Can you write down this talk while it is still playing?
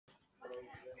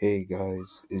Hey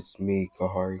guys, it's me,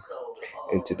 Kahari,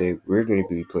 and today we're going to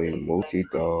be playing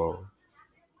multi-doll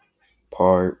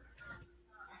part.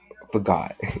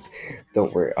 Forgot.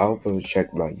 Don't worry, I'll go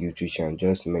check my YouTube channel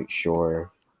just to make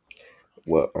sure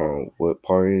what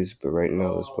part is. But right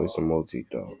now, let's play some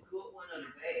multi-doll.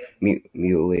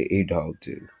 Mutilate a doll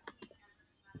too.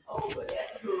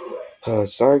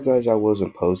 Sorry guys, I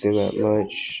wasn't posting that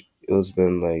much. It's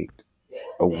been like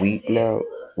a week now.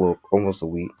 Well, almost a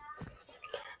week.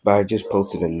 But I just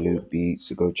posted a new beat,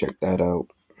 so go check that out.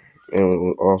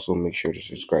 And also make sure to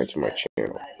subscribe to my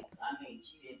channel.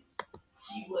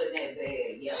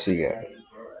 So yeah.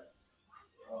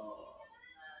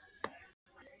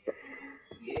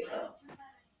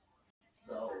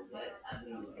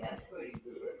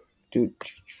 Dude,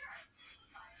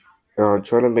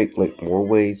 trying to make like more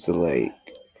ways to like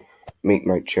make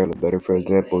my channel better. For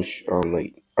example,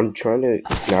 like I'm trying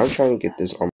to get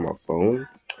this on my phone.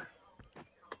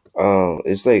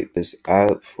 It's like this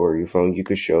app for your phone. You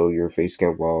could show your face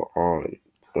cam while on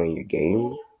playing your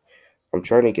game. I'm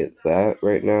trying to get that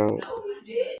right now.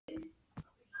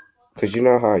 Cause you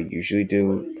know how I usually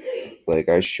do. Like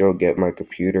I get my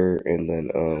computer and then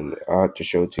I have to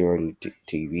show it to you on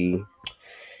TV.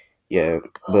 Yeah,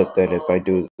 but then if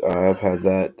I've had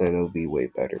that, then it'll be way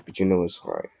better. But you know it's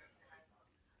fine.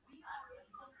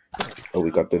 Oh,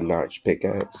 we got the notch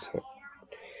pickaxe.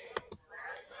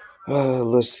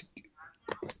 Let's.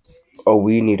 Oh,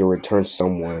 we need to return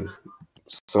someone.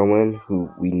 Someone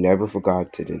who we never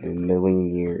forgotten in a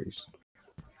million years.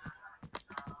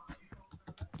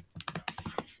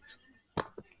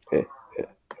 Heh,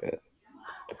 heh,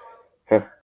 heh,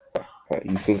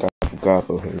 You think I forgot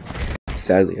about him?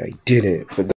 Sadly, I didn't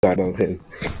forgot about him.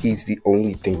 He's the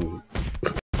only thing.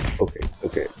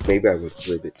 Okay. Maybe I went a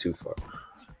little bit too far.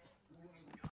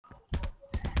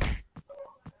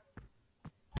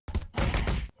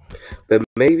 But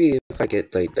maybe if I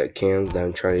get like that cam that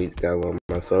I'm trying to download on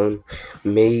my phone,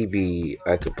 maybe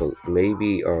I could put my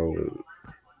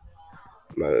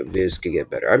vids could get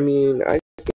better. I mean, I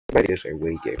think my videos are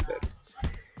way getting better.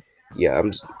 Yeah,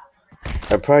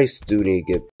 I probably still need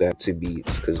to get back to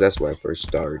beats because that's where I first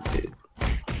started.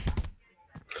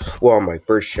 Well, on my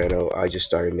first channel, I just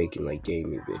started making like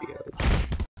gaming videos.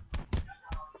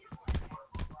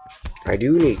 I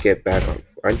do need to get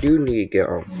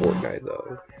on Fortnite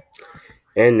though.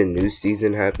 And the new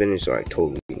season happened, so I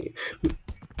totally need.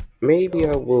 Maybe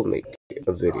I will make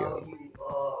a video.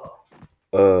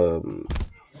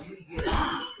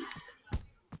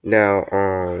 Now,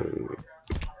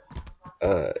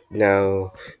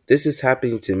 now this is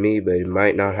happening to me, but it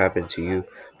might not happen to you.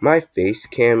 My face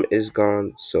cam is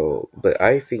gone, but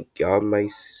I think y'all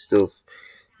might still,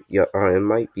 it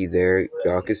might be there.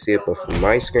 Y'all can see it, but from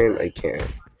my screen, I can't.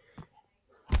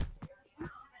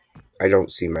 I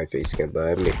don't see my face cam,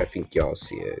 but I think y'all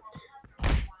see it.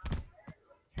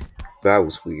 That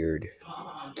was weird.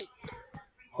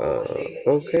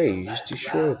 Okay, you just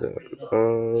destroy them.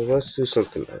 Let's do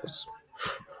something else.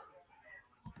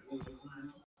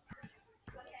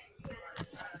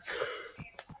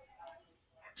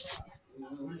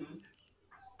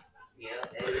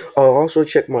 Oh, also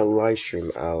check my live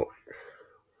stream out.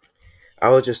 I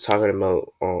was just talking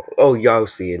about. Oh, y'all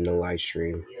see it in the live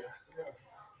stream.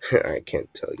 I can't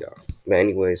tell y'all. But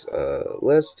anyways,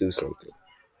 let's do something.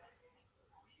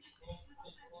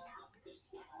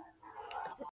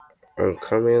 I'm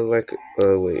coming like.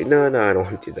 Wait, no, I don't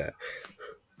want to do that.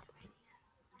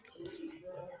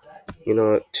 You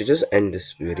know what? To just end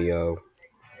this video,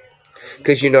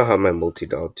 because you know how my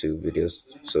multi-doll 2 videos.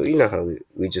 So you know how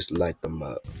we just light them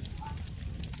up.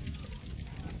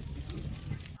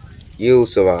 You'll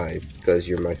survive because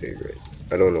you're my favorite.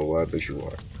 I don't know why, but you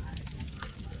are.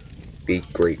 Be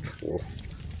grateful.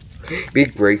 Be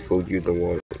grateful you're the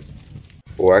one.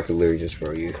 Or I could literally just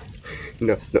throw you.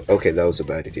 No. Okay, that was a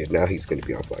bad idea. Now he's gonna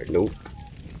be on fire. Nope.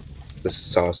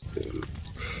 Let's toss them.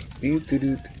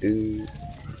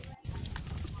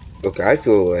 Okay, I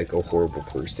feel like a horrible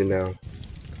person now.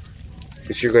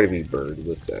 But you're gonna be burned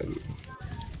with them.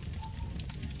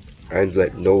 I'd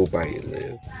let nobody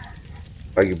live.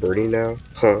 Are you burning now?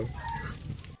 Huh?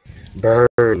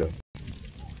 Burn!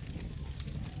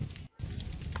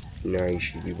 Now you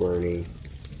should be burning.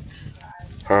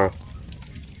 Huh?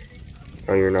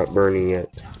 Oh, you're not burning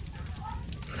yet.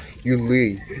 You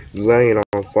laying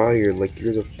on fire like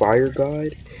you're the fire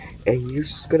god? And you're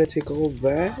just gonna take all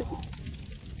that?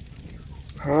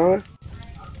 Huh?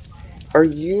 Are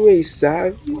you a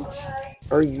savage?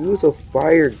 Are you the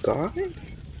fire god?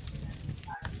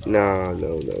 Nah,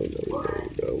 no.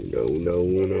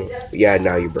 Yeah,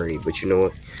 now you're burning, but you know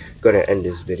what? gonna end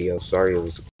this video. Sorry it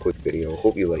was a quick video.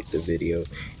 Hope you liked the video.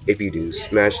 If you do,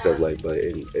 smash that like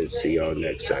button and see y'all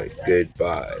next time.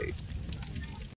 Goodbye.